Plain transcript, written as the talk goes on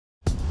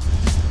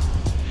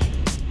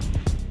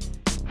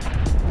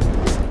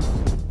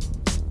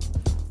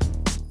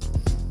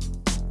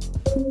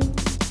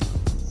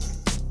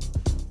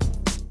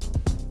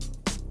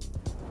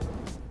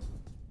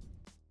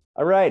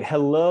All right.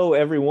 Hello,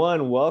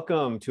 everyone.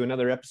 Welcome to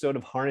another episode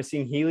of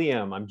Harnessing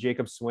Helium. I'm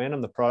Jacob Swin.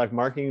 I'm the product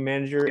marketing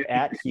manager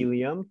at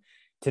Helium.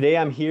 Today,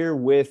 I'm here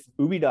with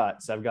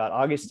Ubidots. I've got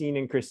Agustin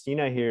and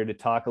Cristina here to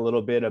talk a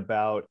little bit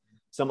about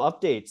some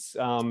updates.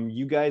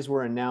 You guys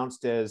were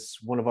announced as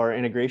one of our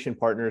integration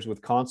partners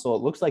with Console.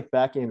 It looks like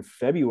back in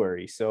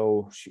February.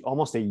 So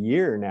almost a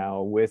year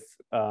now with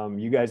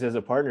you guys as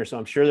a partner. So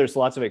I'm sure there's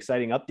lots of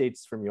exciting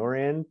updates from your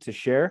end to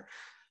share.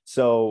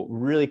 So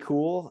really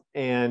cool.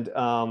 And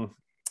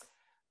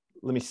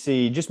let me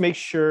see, just make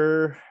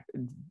sure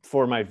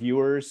for my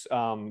viewers,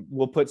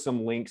 we'll put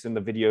some links in the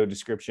video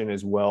description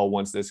as well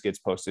once this gets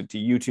posted to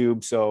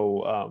YouTube.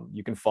 So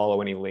you can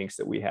follow any links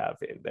that we have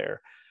in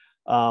there.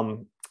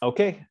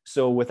 Okay,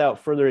 so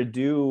without further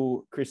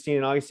ado, Cristina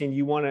and Augustine,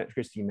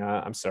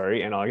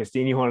 and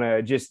Augustine, you want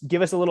to just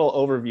give us a little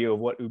overview of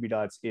what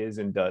Ubidots is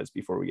and does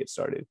before we get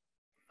started.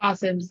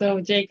 Awesome.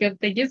 So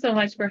Jacob, thank you so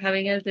much for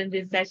having us in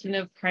this session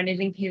of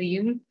Harnessing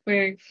Helium.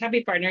 We're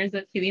happy partners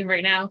of Helium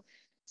right now.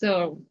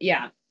 So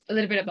yeah, a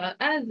little bit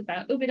about us,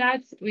 about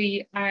Ubidots.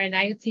 We are an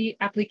IoT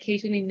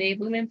application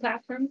enablement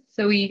platform.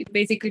 So we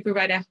basically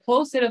provide a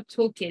whole set of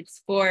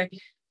toolkits for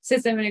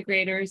system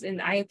integrators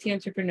and IoT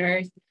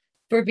entrepreneurs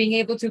for being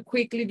able to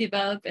quickly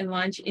develop and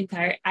launch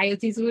entire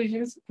IoT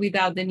solutions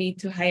without the need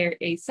to hire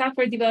a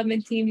software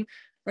development team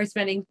or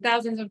spending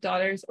thousands of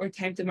dollars or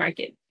time to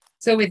market.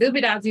 So with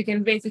Ubidots, you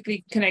can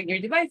basically connect your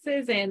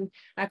devices and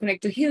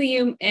connect to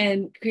Helium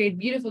and create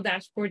beautiful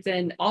dashboards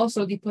and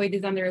also deploy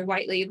this under a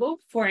white label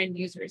for end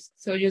users.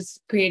 So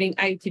just creating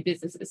IoT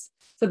businesses.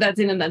 So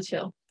that's in a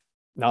nutshell.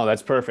 No,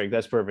 that's perfect.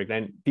 That's perfect.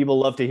 And people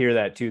love to hear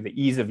that too, the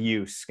ease of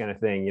use kind of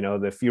thing, you know,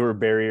 the fewer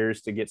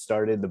barriers to get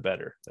started, the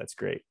better. That's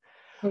great.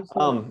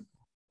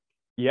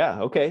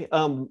 Yeah. Okay.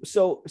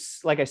 So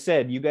like I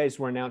said, you guys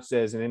were announced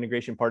as an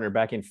integration partner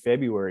back in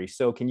February.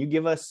 So can you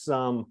give us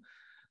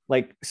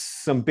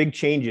some big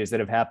changes that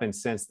have happened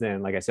since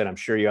then? Like I said, I'm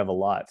sure you have a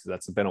lot, so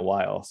that's been a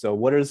while. So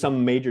what are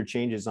some major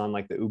changes on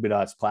like the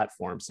Ubidots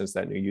platform since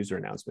that new user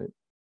announcement?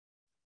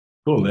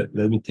 Cool, let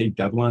me take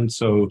that one.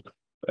 So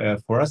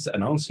for us,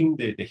 announcing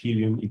the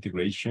Helium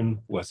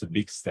integration was a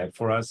big step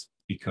for us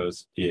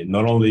because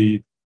not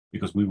only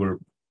because we were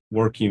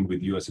working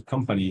with you as a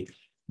company,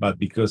 but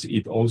because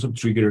it also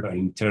triggered an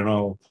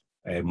internal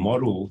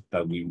model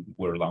that we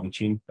were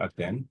launching back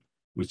then,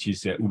 which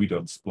is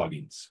Ubidots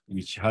plugins,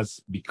 which has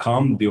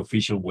become the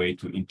official way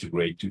to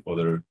integrate to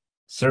other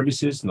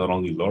services, not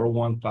only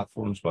LoRaWAN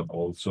platforms, but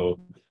also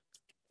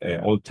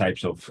all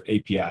types of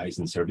APIs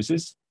and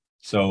services.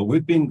 So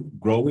we've been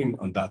growing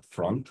on that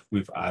front.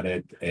 We've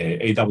added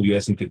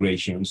AWS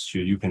integrations, so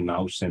you can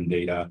now send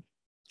data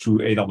through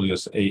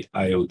AWS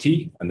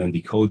IoT and then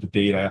decode the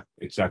data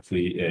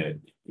exactly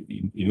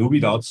in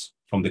Ubidots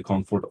from the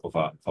comfort of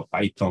a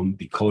Python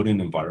decoding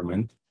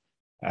environment.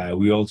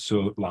 We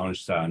also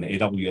launched an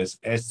AWS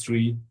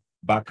S3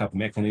 backup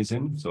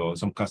mechanism. So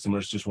some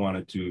customers just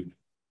wanted to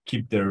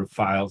keep their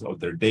files of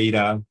their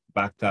data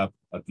backed up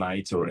at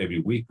night or every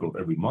week or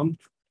every month.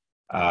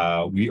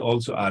 We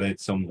also added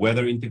some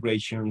weather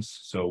integrations.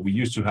 So we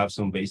used to have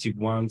some basic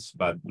ones,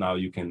 but now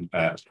you can,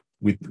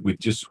 with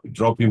just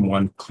dropping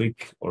one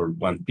click or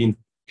one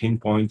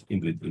pinpoint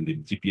in the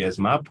GPS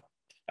map,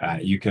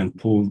 you can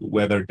pull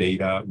weather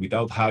data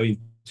without having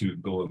to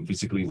go and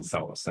physically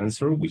install a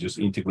sensor. We just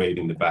integrate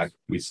in the back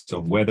with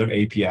some weather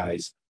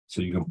APIs,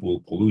 so you can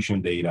pull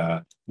pollution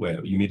data,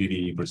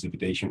 humidity,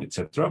 precipitation,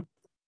 etc.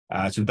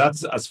 So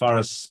that's as far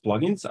as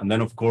plugins. And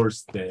then, of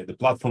course, the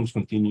platforms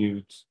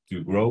continue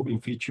to grow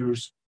in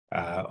features.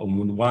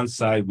 On one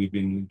side, we've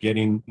been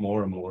getting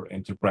more and more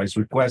enterprise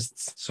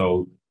requests.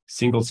 So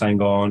single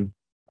sign-on,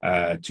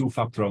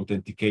 two-factor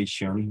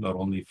authentication, not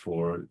only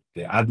for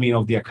the admin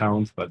of the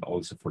account, but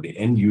also for the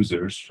end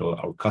users, so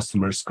our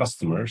customers.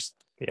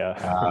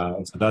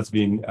 Yeah. So that's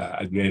been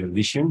a great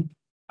addition.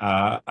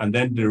 And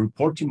then the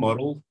reporting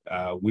model,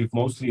 we've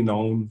mostly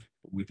known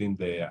within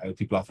the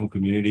IoT platform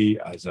community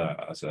as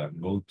a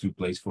go-to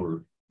place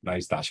for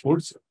nice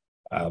dashboards.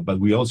 But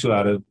we also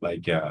added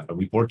like a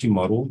reporting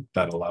model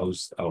that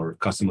allows our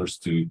customers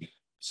to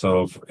sort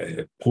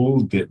of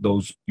pull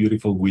those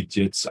beautiful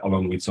widgets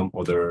along with some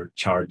other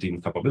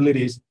charting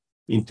capabilities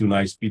into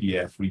nice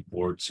PDF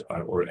reports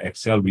or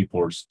Excel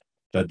reports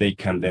that they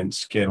can then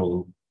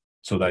schedule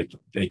so that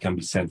they can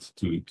be sent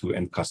to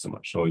end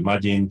customers. So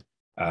imagine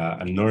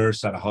a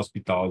nurse at a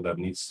hospital that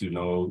needs to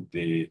know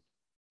the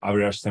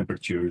average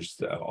temperatures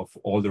of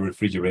all the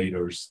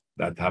refrigerators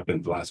that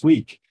happened last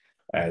week.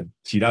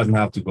 She doesn't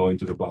have to go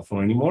into the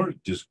platform anymore,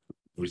 just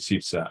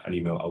receives an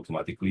email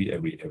automatically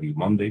every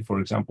Monday, for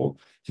example.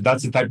 So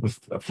that's the type of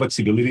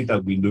flexibility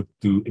that we look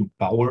to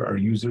empower our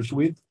users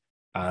with.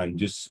 And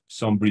just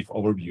some brief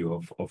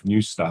overview of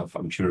new stuff.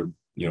 I'm sure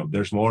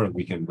there's more, and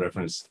we can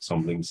reference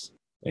some links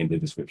in the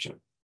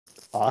description.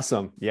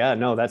 Awesome. Yeah,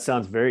 no, that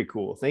sounds very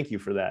cool. Thank you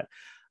for that.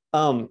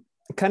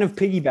 Kind of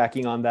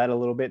piggybacking on that a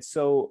little bit.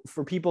 So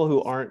for people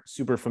who aren't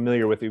super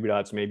familiar with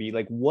Ubidots, maybe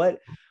like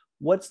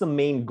what's the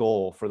main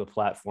goal for the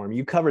platform?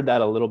 You covered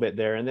that a little bit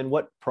there. And then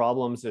what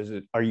problems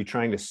are you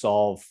trying to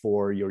solve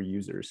for your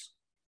users?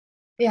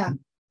 Yeah,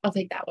 I'll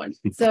take that one.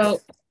 So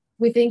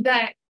we think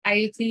that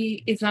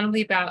IoT is not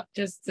only about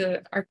just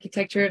the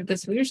architecture of the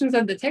solutions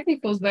and the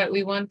technicals, but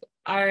we want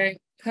our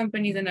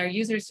companies and our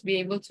users to be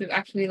able to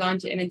actually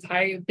launch an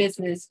entire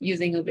business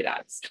using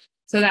Ubidots.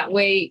 So that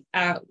way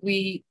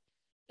we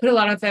put a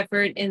lot of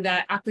effort in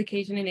that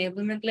application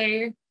enablement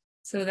layer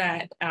so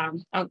that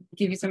I'll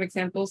give you some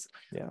examples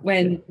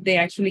when they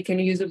actually can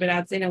use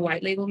Ubidots in a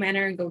white label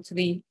manner and go to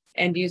the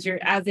end user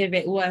as if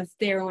it was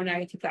their own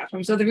IoT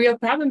platform. So the real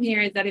problem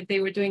here is that if they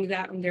were doing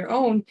that on their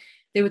own,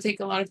 they would take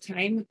a lot of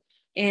time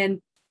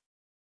and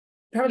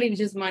probably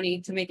just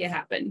money to make it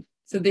happen.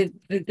 So this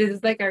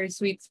is like our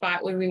sweet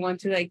spot where we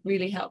want to like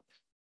really help.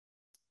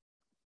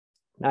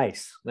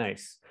 Nice.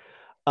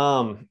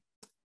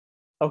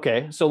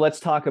 Okay, so let's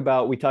talk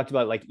about, we talked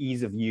about like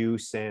ease of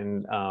use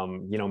and,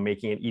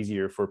 making it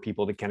easier for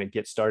people to kind of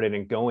get started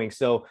and going.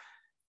 So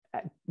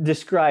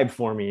describe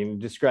for me and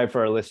describe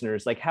for our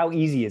listeners, like how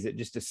easy is it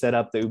just to set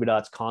up the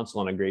Ubidots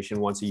console integration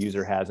once a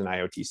user has an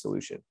IoT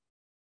solution?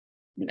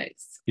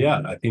 Nice.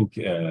 Yeah, I think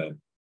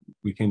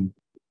we can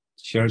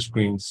share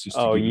screens. Just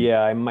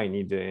yeah, I might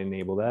need to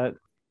enable that.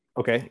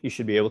 Okay, you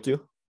should be able to.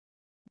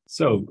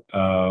 So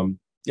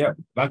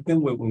back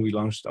then when we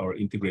launched our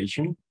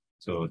integration,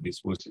 so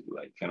this was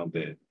like kind of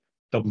the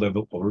top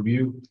level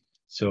overview.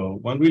 So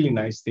one really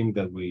nice thing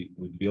that we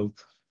built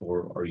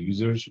for our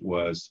users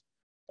was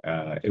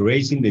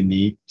erasing the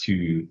need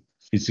to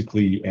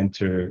physically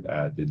enter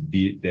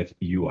the dev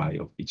UI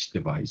of each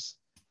device.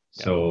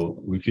 Yeah. So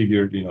we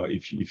figured,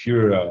 if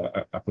you're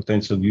a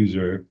potential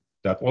user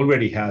that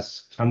already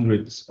has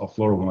hundreds of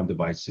LoRaWAN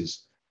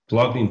devices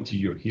plugged into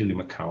your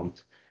Helium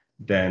account,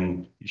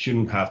 then you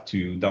shouldn't have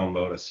to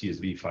download a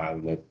CSV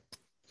file that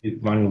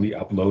it manually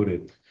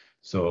uploaded.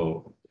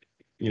 So,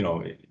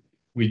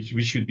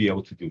 we should be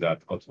able to do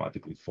that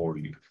automatically for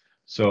you.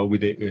 So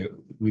with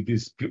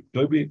this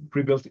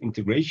pre-built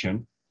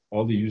integration,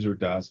 all the user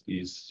does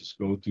is just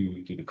go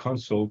to the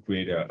console,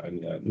 create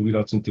an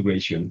Ubidots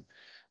integration,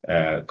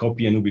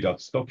 copy an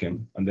Ubidots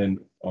token, and then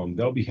on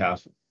their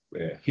behalf,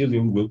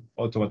 Helium will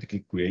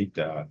automatically create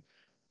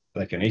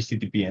like an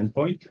HTTP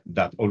endpoint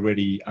that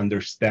already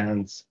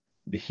understands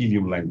the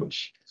Helium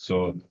language.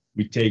 So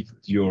we take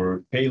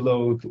your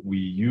payload, we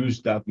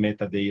use that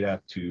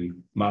metadata to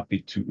map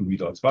it to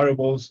Ubidots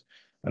variables,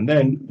 and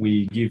then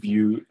we give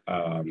you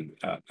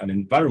an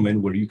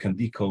environment where you can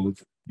decode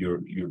your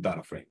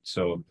data frame.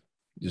 So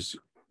just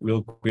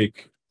real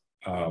quick,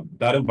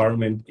 that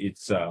environment,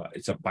 it's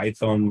a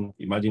Python,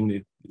 imagine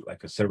it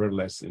like a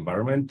serverless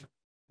environment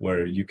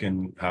where you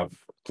can have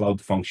cloud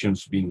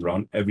functions being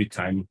run every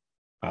time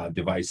a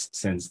device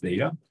sends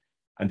data.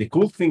 And the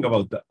cool thing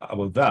about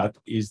that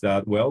is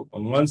that, well,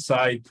 on one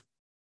side,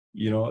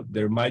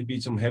 there might be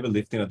some heavy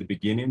lifting at the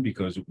beginning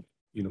because,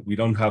 we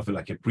don't have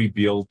like a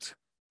pre-built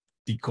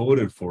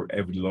decoder for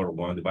every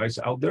LoRaWAN device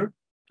out there.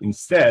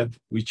 Instead,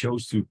 we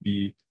chose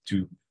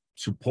to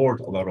support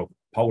a lot of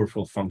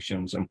powerful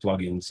functions and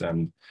plugins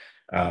and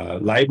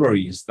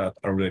libraries that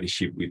are already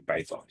shipped with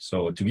Python.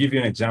 So to give you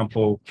an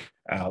example,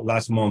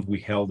 last month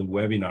we held a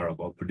webinar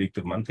about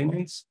predictive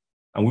maintenance,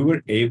 and we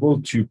were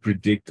able to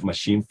predict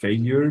machine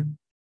failure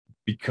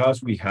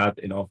because we had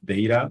enough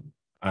data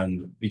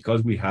and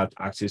because we had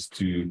access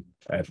to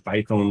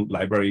Python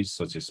libraries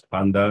such as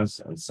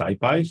Pandas and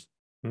SciPy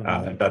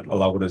that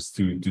allowed us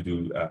to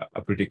do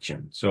a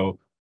prediction. So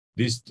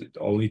this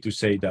only to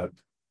say that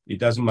it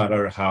doesn't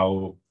matter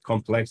how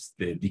complex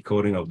the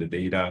decoding of the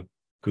data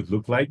could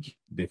look like.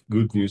 The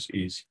good news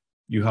is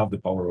you have the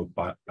power of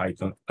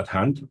Python at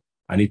hand,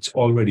 and it's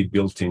already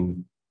built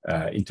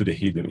into the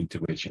Helium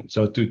integration.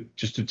 So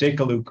just to take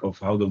a look of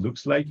how that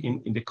looks like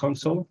in the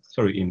console,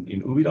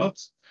 in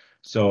Ubidots.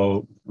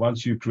 So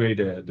once you create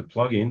the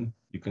plugin,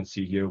 you can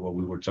see here what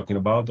we were talking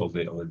about, all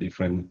the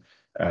different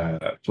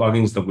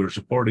plugins that we're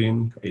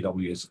supporting,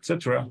 AWS,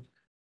 etc.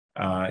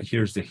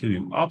 Here's the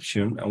Helium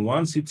option, and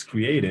once it's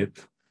created,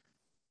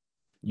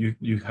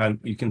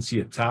 you can see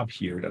a tab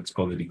here that's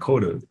called the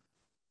decoder.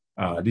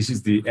 This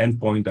is the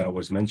endpoint that I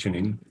was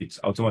mentioning. It's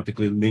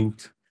automatically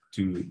linked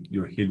to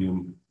your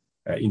Helium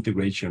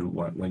integration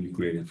when you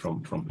create it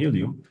from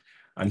Helium.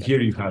 And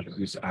here you have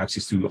this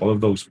access to all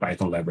of those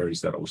Python libraries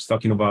that I was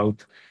talking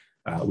about,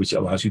 which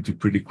allows you to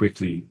pretty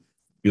quickly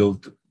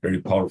build very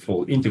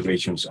powerful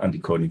integrations and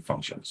decoding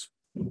functions.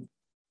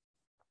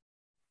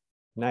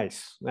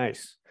 Nice.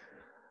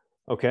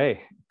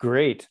 Okay,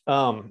 great.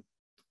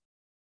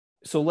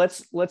 So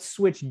let's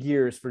switch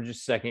gears for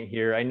just a second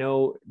here. I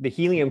know the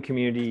Helium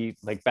community,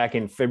 like back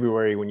in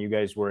February when you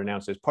guys were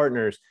announced as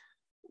partners,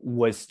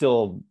 was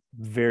still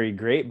very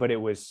great, but it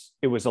was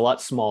a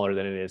lot smaller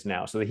than it is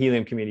now. So the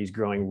Helium community is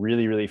growing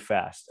really, really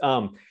fast.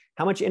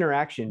 How much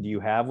interaction do you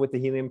have with the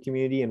Helium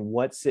community, and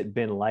what's it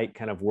been like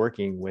kind of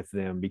working with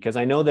them? Because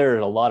I know there are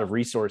a lot of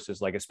resources,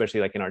 like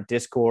especially like in our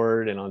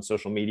Discord and on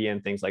social media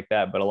and things like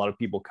that, but a lot of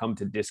people come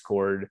to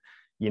Discord,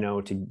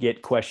 to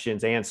get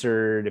questions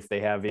answered if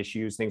they have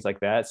issues, things like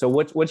that. So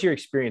what's your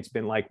experience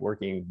been like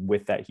working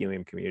with that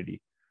Helium community?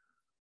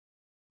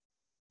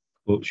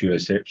 Oh, should I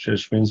share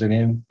screens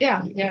again?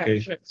 Yeah, Okay,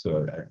 sure.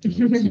 so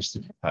just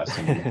to pass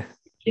on.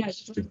 Yeah,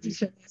 just wanted to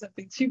show you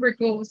something super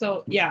cool.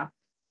 So yeah,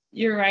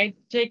 you're right,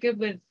 Jacob,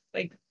 with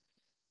like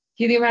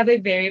Helium has a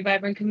very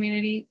vibrant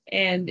community.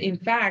 And in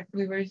fact,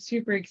 we were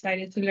super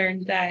excited to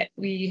learn that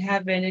we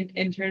have an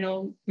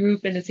internal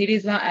group in the city.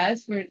 It's not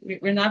us,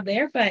 we're not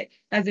there, but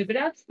as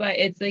Ubidots, but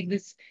it's like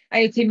this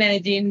IoT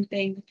Medellin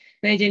thing.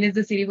 Medellin is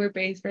the city we're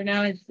based for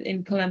now. It's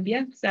in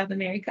Colombia, South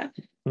America.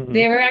 Mhm.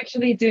 They were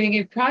actually doing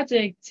a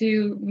project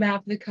to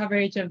map the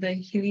coverage of the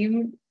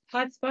helium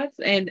hotspots.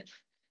 And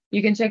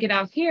you can check it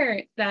out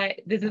here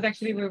that this is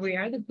actually where we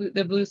are.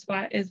 The blue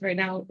spot is right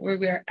now where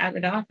we are at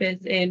the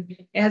office, and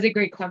it has a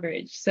great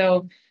coverage.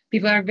 So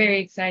people are very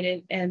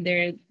excited, and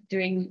they're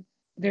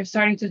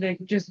starting to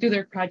just do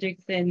their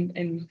projects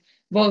and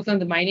both on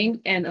the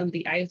mining and on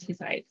the IoT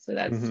side. So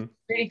that's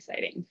pretty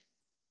exciting.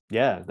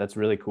 Yeah, that's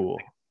really cool.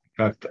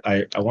 In fact,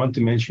 I want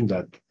to mention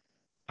that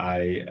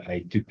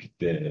I took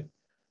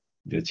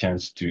the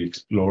chance to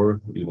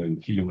explore, in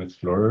Helium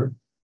Explorer.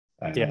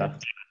 Yeah.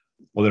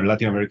 Other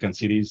Latin American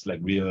cities like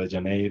Rio de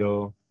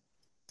Janeiro,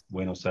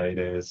 Buenos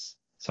Aires,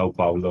 Sao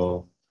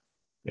Paulo,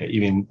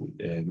 even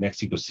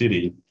Mexico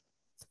City.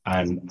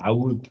 And I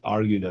would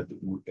argue that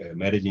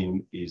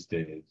Medellin is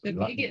the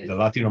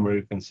Latin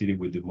American city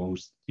with the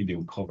most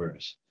helium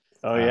coverage.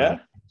 Oh, yeah.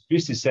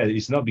 Christy said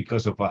it's not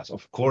because of us.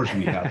 Of course,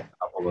 we have a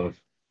couple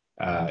of,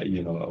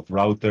 of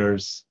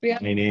routers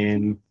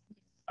in,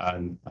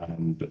 and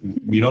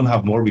we don't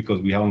have more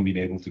because we haven't been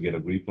able to get a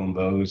grip on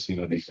those.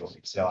 They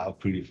sell out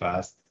pretty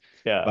fast.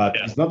 Yeah. But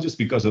it's not just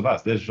because of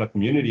us. There's a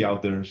community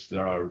out there.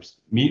 There are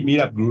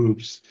meetup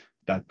groups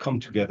that come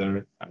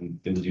together and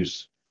then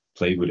just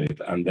play with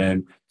it. And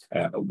then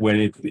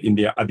when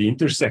at the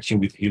intersection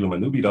with Helium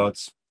and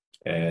Ubidots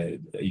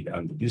and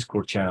the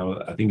Discord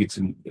channel, I think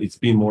it's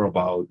been more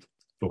about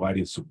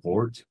providing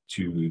support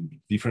to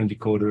different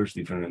decoders,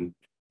 different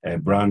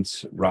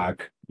brands,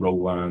 rack,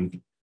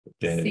 Rowan,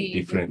 the Seed.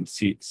 different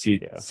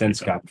seed sense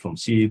cap from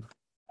seed.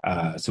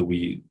 So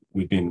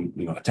we've been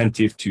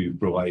attentive to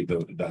provide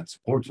that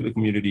support to the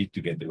community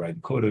to get the right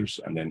decoders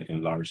and then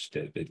enlarge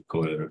the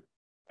decoder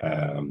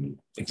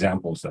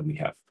examples that we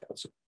have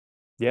also.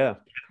 Yeah.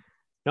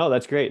 No,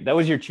 that's great. That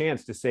was your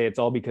chance to say it's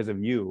all because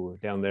of you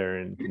down there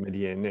in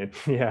Medellin.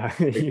 Yeah,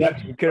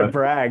 you could have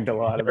bragged a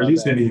lot about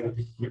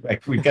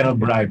that. We cannot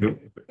brag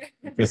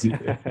because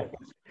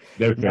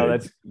they're no,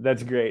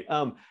 that's great.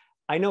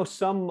 I know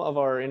some of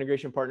our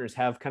integration partners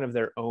have kind of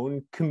their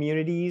own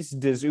communities.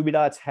 Does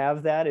Ubidots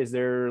have that? Is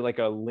there like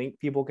a link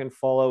people can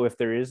follow if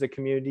there is a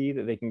community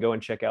that they can go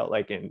and check out,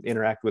 like, and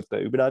interact with the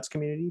Ubidots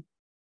community?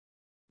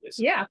 Yes.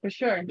 Yeah, for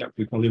sure. Yeah,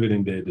 we can leave it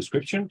in the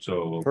description.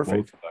 So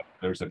perfect.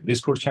 There's a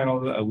Discord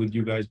channel with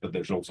you guys, but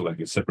there's also like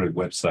a separate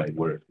website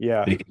where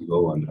they can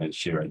go and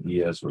share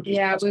ideas.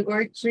 We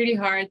worked really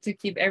hard to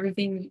keep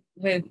everything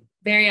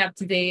very up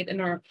to date and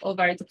all of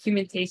our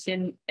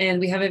documentation, and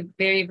we have a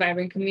very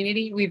vibrant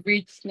community. We've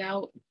reached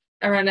now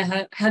around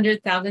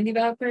 100,000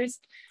 developers.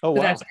 Oh, wow.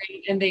 So that's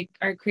great, and they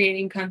are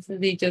creating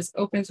constantly just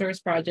open source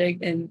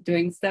project and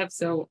doing stuff.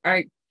 So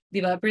our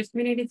developers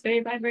community is very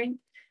vibrant.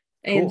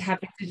 And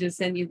happy to just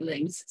send you the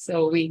links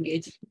so we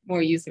engage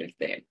more users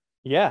there.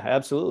 Yeah,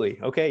 absolutely.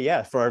 Okay,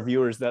 yeah, for our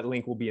viewers, that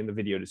link will be in the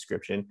video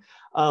description.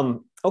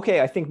 Okay,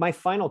 I think my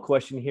final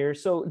question here.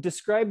 So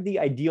describe the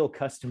ideal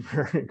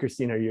customer.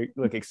 Cristina, you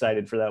look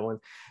excited for that one.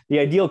 The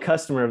ideal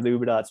customer of the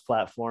Ubidots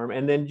platform,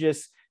 and then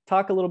just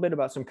talk a little bit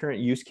about some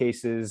current use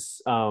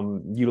cases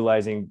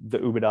utilizing the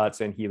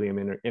Ubidots and Helium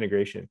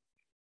integration.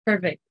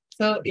 Perfect.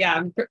 So yeah,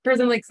 I'm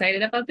personally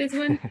excited about this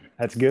one.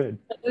 That's good.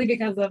 Only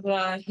because of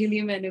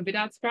Helium and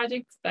Ubidots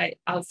projects, but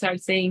I'll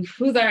start saying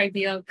who's our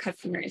ideal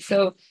customer.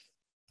 So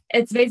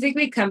it's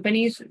basically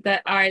companies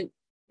that are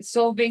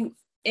solving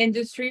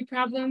industry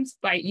problems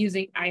by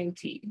using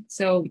IoT.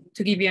 So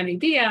to give you an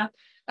idea,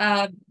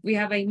 we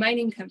have a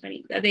mining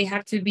company that they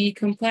have to be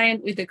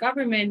compliant with the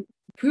government,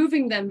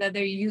 proving them that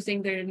they're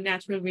using their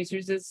natural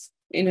resources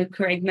in a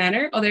correct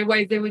manner.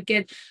 Otherwise, they would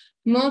get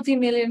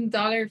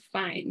multi-million-dollar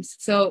fines.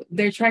 So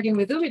they're tracking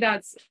with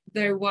Ubidots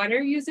their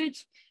water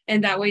usage,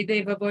 and that way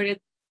they've avoided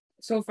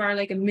so far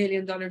like $1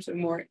 million or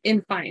more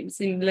in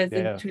fines in less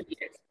than 2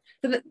 years.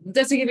 So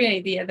just to give you an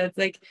idea, that's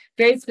like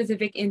very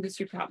specific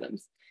industry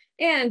problems.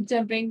 And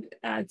jumping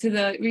to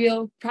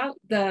the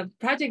the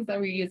projects that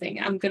we're using,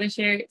 I'm gonna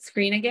share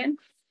screen again.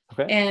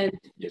 Okay. And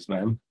yes,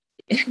 ma'am.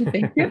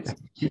 Thank you.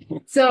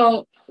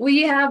 So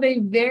we have a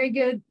very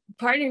good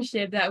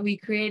partnership that we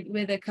create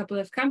with a couple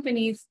of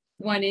companies.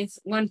 One is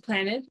One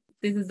Planet.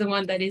 This is the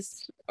one that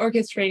is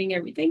orchestrating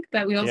everything.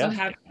 But we also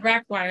have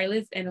Rack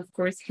Wireless and of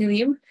course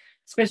Helium.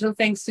 Special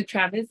thanks to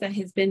Travis that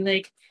has been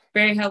like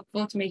very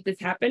helpful to make this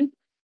happen.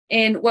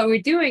 And what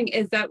we're doing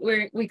is that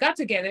we got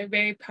together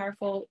very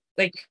powerful,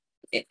 like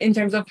in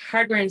terms of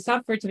hardware and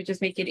software to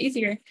just make it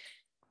easier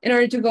in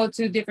order to go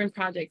to different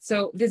projects.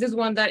 So this is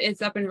one that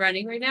is up and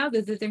running right now.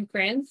 This is in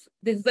France.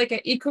 This is like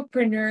an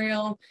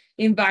eco-preneurial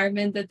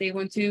environment that they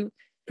want to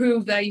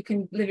prove that you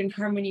can live in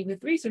harmony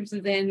with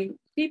resources and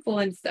people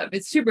and stuff.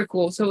 It's super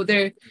cool. So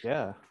they're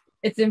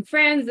it's in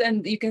France,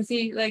 and you can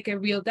see like a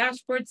real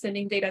dashboard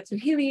sending data to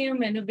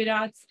Helium and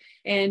Ubidots,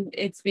 and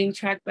it's being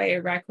tracked by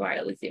a rack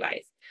wireless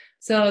device.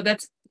 So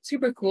that's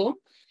super cool.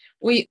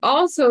 We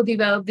also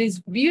developed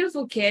these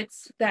beautiful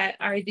kits that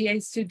our idea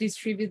is to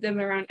distribute them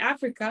around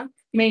Africa,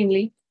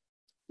 mainly.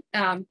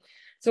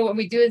 So what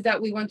we do is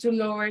that we want to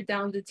lower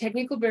down the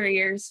technical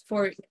barriers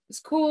for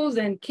schools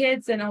and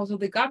kids and also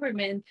the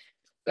government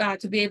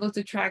to be able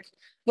to track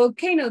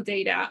volcano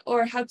data,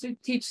 or how to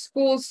teach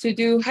schools to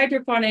do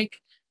hydroponic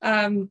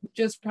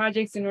just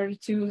projects in order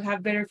to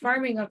have better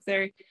farming of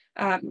their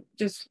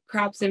just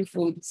crops and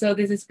food. So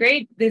this is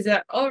great. These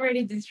are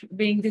already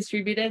being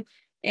distributed,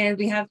 and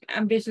we have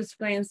ambitious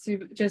plans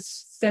to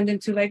just send them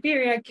to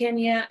Liberia,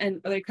 Kenya,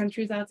 and other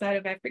countries outside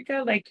of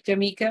Africa, like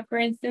Jamaica, for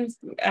instance.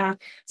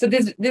 So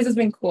this has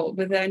been cool,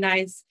 with a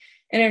nice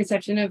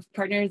intersection of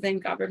partners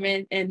and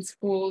government and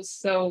schools.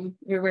 So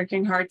we're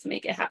working hard to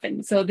make it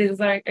happen. So this is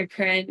our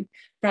current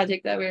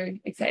project that we're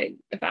excited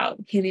about,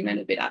 Helium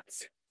and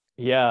Ubidots.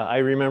 Yeah, I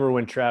remember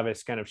when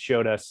Travis kind of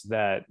showed us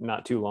that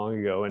not too long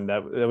ago, and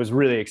that was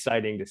really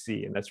exciting to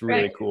see, and that's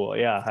really cool.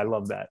 Yeah, I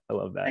love that. I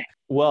love that. Right.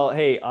 Well,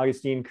 hey,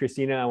 Agustin,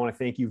 Cristina, I want to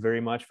thank you very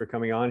much for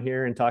coming on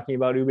here and talking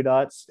about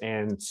Ubidots,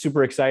 and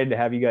super excited to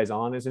have you guys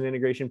on as an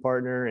integration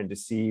partner and to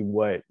see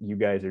what you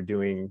guys are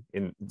doing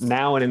in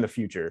now and in the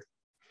future.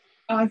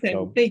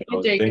 Awesome. Thank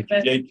you, Jacob.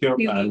 Thank you,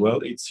 Jacob. Well,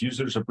 it's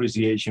Users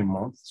Appreciation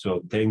Month,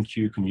 so thank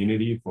you,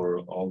 community, for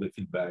all the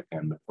feedback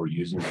and for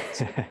using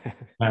it.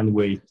 Can't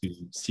wait to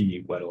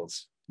see what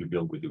else you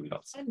build with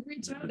Ubidots. And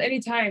reach out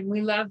anytime. We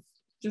love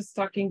just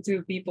talking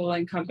to people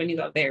and companies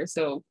out there,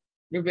 so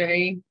we're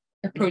very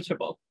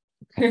approachable.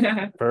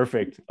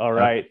 Perfect. All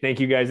right. Thank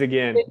you guys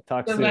again.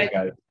 Talk soon.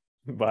 Bye.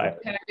 Bye.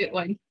 Have a good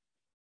one.